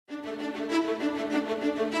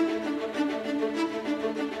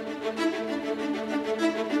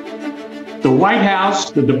The White House,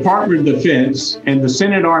 the Department of Defense, and the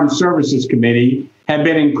Senate Armed Services Committee have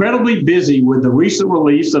been incredibly busy with the recent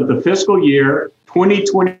release of the fiscal year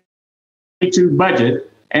 2022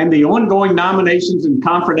 budget and the ongoing nominations and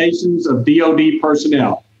confirmations of DoD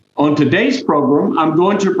personnel. On today's program, I'm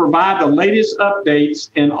going to provide the latest updates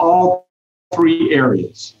in all three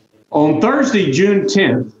areas. On Thursday, June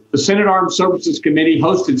 10th, the Senate Armed Services Committee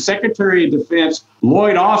hosted Secretary of Defense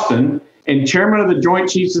Lloyd Austin and Chairman of the Joint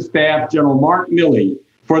Chiefs of Staff, General Mark Milley,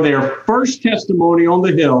 for their first testimony on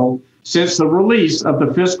the Hill since the release of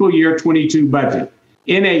the fiscal year 22 budget.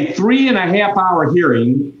 In a 3.5-hour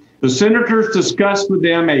hearing, the senators discussed with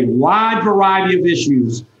them a wide variety of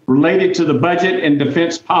issues related to the budget and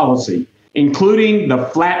defense policy, including the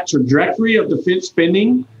flat trajectory of defense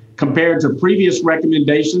spending compared to previous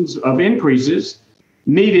recommendations of increases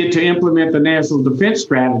needed to implement the National Defense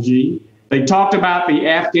Strategy. They talked about the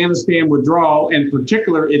Afghanistan withdrawal, in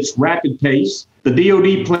particular its rapid pace. The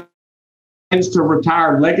DoD plans to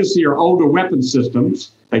retire legacy or older weapon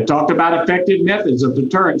systems. They talked about effective methods of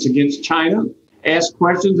deterrence against China, asked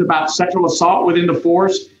questions about sexual assault within the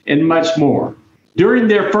force, and much more. During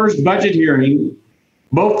their first budget hearing,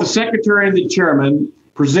 both the Secretary and the Chairman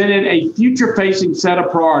presented a future-facing set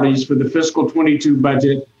of priorities for the fiscal 22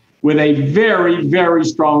 budget with a very, very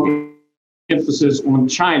strong emphasis on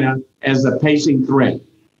China as a pacing threat.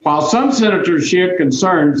 While some senators shared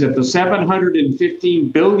concerns that the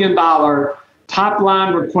 $715 billion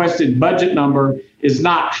top-line requested budget number is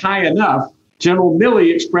not high enough, General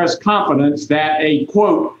Milley expressed confidence that a,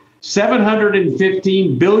 quote,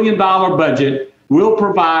 $715 billion budget will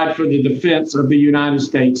provide for the defense of the United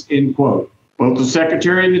States, end quote. Both the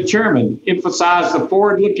Secretary and the Chairman emphasized the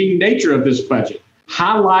forward-looking nature of this budget,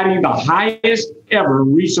 highlighting the highest ever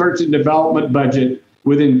research and development budget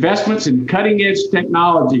with investments in cutting-edge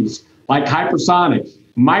technologies like hypersonics,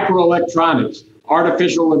 microelectronics,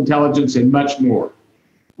 artificial intelligence, and much more.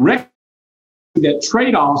 Recognizing that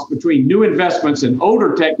trade-offs between new investments and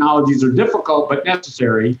older technologies are difficult but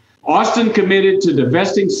necessary, Austin committed to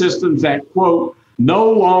divesting systems that, quote,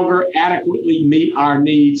 no longer adequately meet our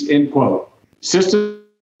needs, end quote. Systems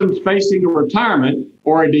facing a retirement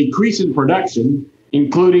or a decrease in production,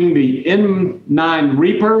 including the M9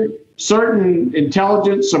 Reaper, certain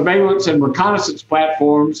intelligence, surveillance, and reconnaissance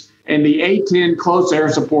platforms, and the A-10 close air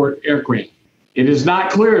support aircraft. It is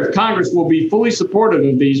not clear if Congress will be fully supportive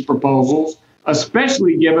of these proposals,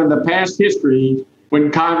 especially given the past history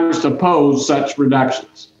when Congress opposed such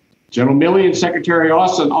reductions. General Milley and Secretary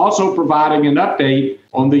Austin also providing an update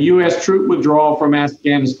on the U.S. troop withdrawal from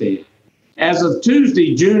Afghanistan. As of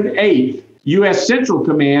Tuesday, June 8th, U.S. Central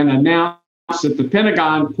Command announced that the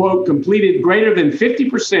Pentagon, quote, completed greater than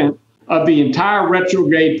 50% of the entire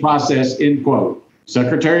retrograde process, end quote.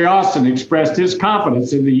 Secretary Austin expressed his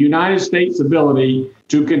confidence in the United States' ability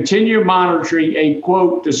to continue monitoring a,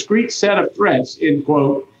 quote, discrete set of threats, end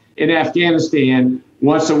quote, in Afghanistan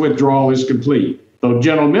once the withdrawal is complete. Though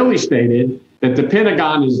General Milley stated that the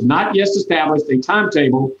Pentagon has not yet established a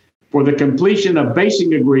timetable for the completion of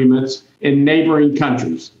basing agreements in neighboring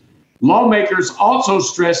countries. Lawmakers also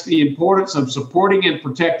stressed the importance of supporting and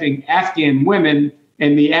protecting Afghan women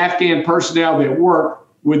and the Afghan personnel that work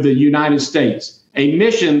with the United States, a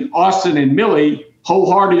mission Austin and Milley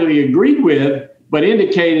wholeheartedly agreed with, but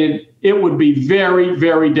indicated it would be very,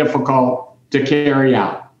 very difficult to carry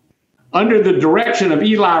out. Under the direction of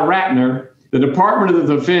Eli Ratner, the Department of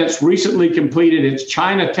Defense recently completed its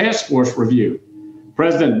China Task Force review.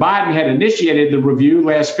 President Biden had initiated the review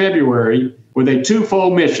last February with a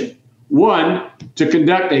twofold mission. One, to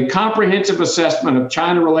conduct a comprehensive assessment of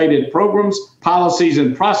China-related programs, policies,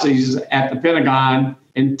 and processes at the Pentagon.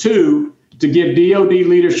 And two, to give DoD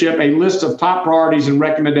leadership a list of top priorities and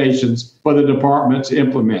recommendations for the department to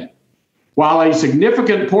implement. While a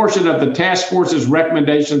significant portion of the task force's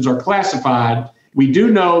recommendations are classified, we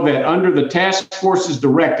do know that under the task force's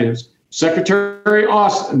directives, Secretary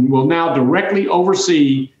Austin will now directly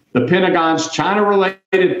oversee the Pentagon's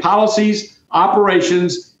China-related policies,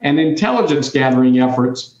 operations, and intelligence gathering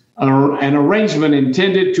efforts, an arrangement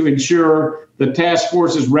intended to ensure the task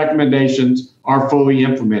force's recommendations are fully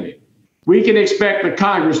implemented. We can expect the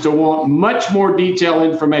Congress to want much more detailed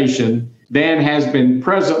information than has been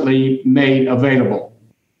presently made available.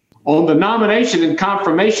 On the nomination and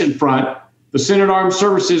confirmation front, the Senate Armed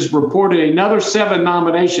Services reported another 7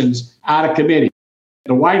 nominations out of committee.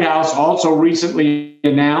 The White House also recently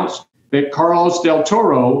announced that Carlos Del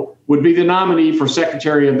Toro would be the nominee for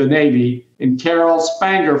Secretary of the Navy and Carol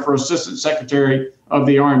Spanger for Assistant Secretary of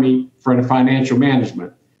the Army for Financial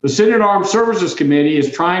Management. The Senate Armed Services Committee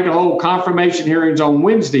is trying to hold confirmation hearings on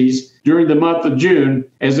Wednesdays during the month of June,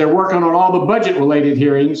 as they're working on all the budget-related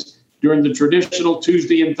hearings during the traditional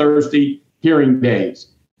Tuesday and Thursday hearing days.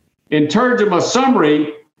 In terms of a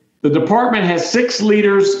summary, the department has 6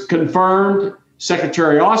 leaders confirmed: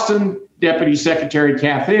 Secretary Austin, Deputy Secretary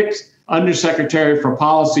Kath Hicks, Undersecretary for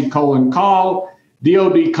Policy Colin Call,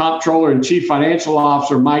 DoD Comptroller and Chief Financial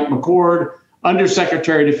Officer Mike McCord,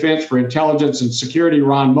 Undersecretary of Defense for Intelligence and Security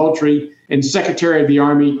Ron Moultrie, and Secretary of the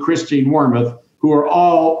Army Christine Wormuth, who are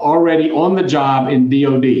all already on the job in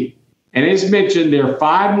DoD. And as mentioned, there are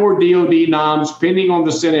 5 more DoD noms pending on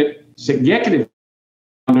the Senate executive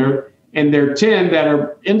calendar, and there are 10 that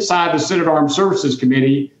are inside the Senate Armed Services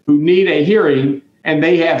Committee who need a hearing, and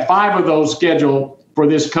they have 5 of those scheduled for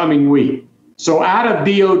this coming week. So out of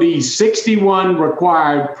DoD's 61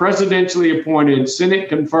 required presidentially appointed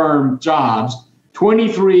Senate-confirmed jobs,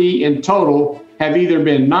 23 in total have either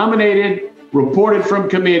been nominated, reported from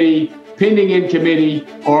committee, pending in committee,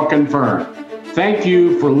 or confirmed. Thank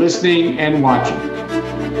you for listening and watching.